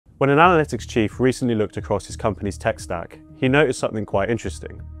When an analytics chief recently looked across his company's tech stack, he noticed something quite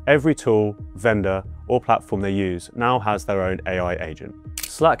interesting. Every tool, vendor, or platform they use now has their own AI agent.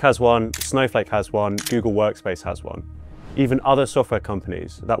 Slack has one, Snowflake has one, Google Workspace has one. Even other software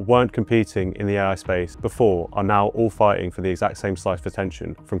companies that weren't competing in the AI space before are now all fighting for the exact same slice of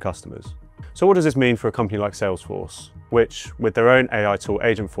attention from customers. So what does this mean for a company like Salesforce, which, with their own AI tool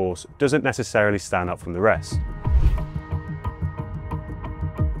Agentforce, doesn't necessarily stand out from the rest?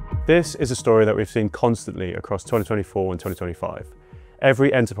 This is a story that we've seen constantly across 2024 and 2025.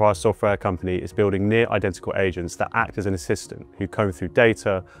 Every enterprise software company is building near identical agents that act as an assistant who comb through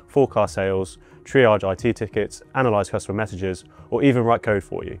data, forecast sales, triage IT tickets, analyze customer messages, or even write code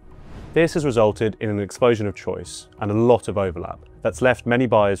for you. This has resulted in an explosion of choice and a lot of overlap that's left many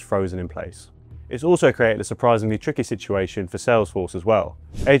buyers frozen in place. It's also created a surprisingly tricky situation for Salesforce as well.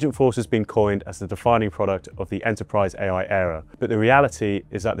 Agentforce has been coined as the defining product of the enterprise AI era, but the reality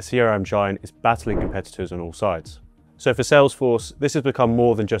is that the CRM giant is battling competitors on all sides. So for Salesforce, this has become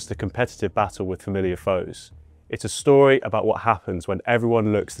more than just a competitive battle with familiar foes. It's a story about what happens when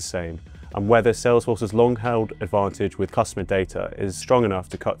everyone looks the same and whether Salesforce's long-held advantage with customer data is strong enough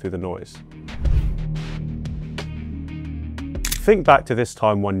to cut through the noise. Think back to this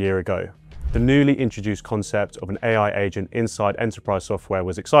time 1 year ago. The newly introduced concept of an AI agent inside enterprise software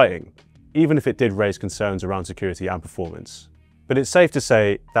was exciting, even if it did raise concerns around security and performance. But it's safe to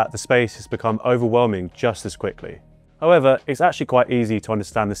say that the space has become overwhelming just as quickly. However, it's actually quite easy to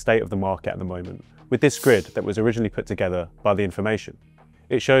understand the state of the market at the moment with this grid that was originally put together by The Information.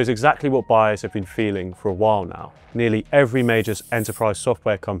 It shows exactly what buyers have been feeling for a while now. Nearly every major enterprise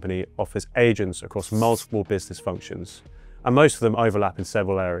software company offers agents across multiple business functions, and most of them overlap in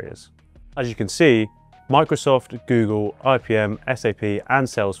several areas. As you can see, Microsoft, Google, IBM, SAP, and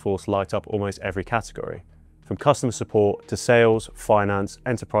Salesforce light up almost every category, from customer support to sales, finance,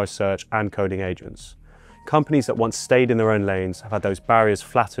 enterprise search, and coding agents. Companies that once stayed in their own lanes have had those barriers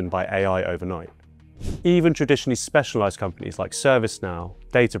flattened by AI overnight. Even traditionally specialized companies like ServiceNow,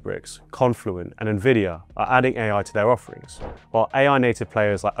 Databricks, Confluent, and NVIDIA are adding AI to their offerings, while AI-native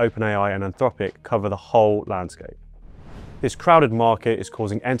players like openai and Anthropic cover the whole landscape. This crowded market is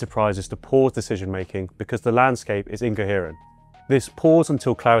causing enterprises to pause decision-making because the landscape is incoherent. This pause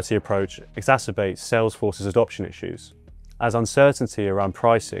until clarity approach exacerbates Salesforce's adoption issues, as uncertainty around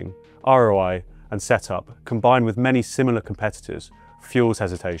pricing, ROI, and setup, combined with many similar competitors, fuels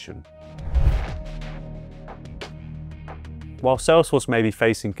hesitation. While Salesforce may be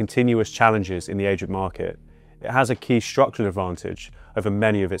facing continuous challenges in the agent market, it has a key structural advantage over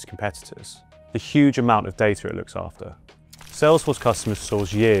many of its competitors: the huge amount of data it looks after. Salesforce customers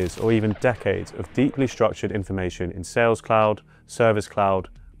source years or even decades of deeply structured information in Sales Cloud, Service Cloud,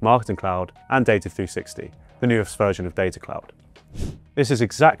 Marketing Cloud, and Data 360, the newest version of Data Cloud. This is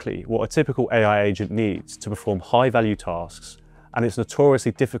exactly what a typical AI agent needs to perform high-value tasks, and it's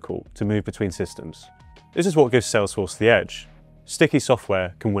notoriously difficult to move between systems. This is what gives Salesforce the edge. Sticky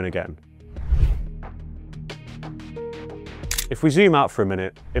software can win again. If we zoom out for a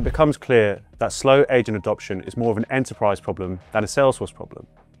minute, it becomes clear that slow agent adoption is more of an enterprise problem than a Salesforce problem.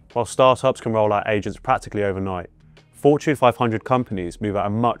 While startups can roll out agents practically overnight, Fortune 500 companies move at a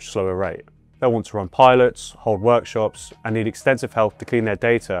much slower rate. They'll want to run pilots, hold workshops, and need extensive help to clean their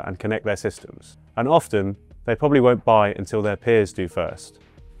data and connect their systems. And often, they probably won't buy until their peers do first.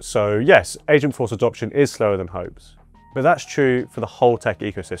 So yes, Agentforce adoption is slower than hoped. But that's true for the whole tech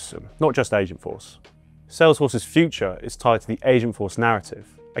ecosystem, not just Agentforce. Salesforce's future is tied to the Agentforce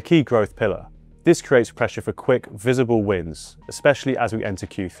narrative, a key growth pillar. This creates pressure for quick, visible wins, especially as we enter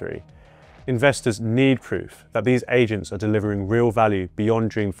Q3. Investors need proof that these agents are delivering real value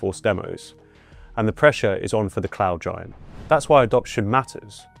beyond Dreamforce demos, and the pressure is on for the cloud giant. That's why adoption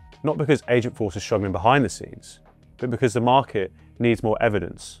matters, not because Agentforce is struggling behind the scenes, but because the market needs more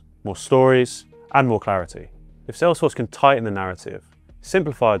evidence, more stories, and more clarity. If Salesforce can tighten the narrative,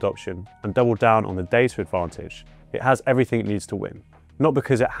 simplify adoption, and double down on the data advantage, it has everything it needs to win. Not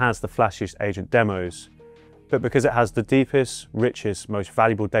because it has the flashiest agent demos, but because it has the deepest, richest, most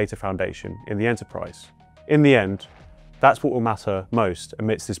valuable data foundation in the enterprise. In the end, that's what will matter most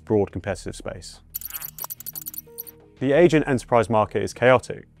amidst this broad competitive space. The agent enterprise market is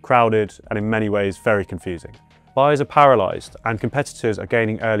chaotic, crowded, and in many ways very confusing. Buyers are paralyzed, and competitors are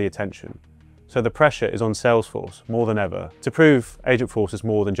gaining early attention. So the pressure is on Salesforce more than ever to prove Agentforce is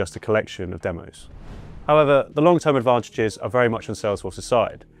more than just a collection of demos. However, the long-term advantages are very much on Salesforce's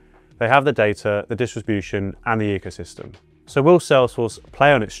side. They have the data, the distribution, and the ecosystem. So will Salesforce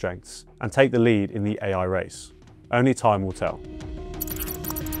play on its strengths and take the lead in the AI race? Only time will tell.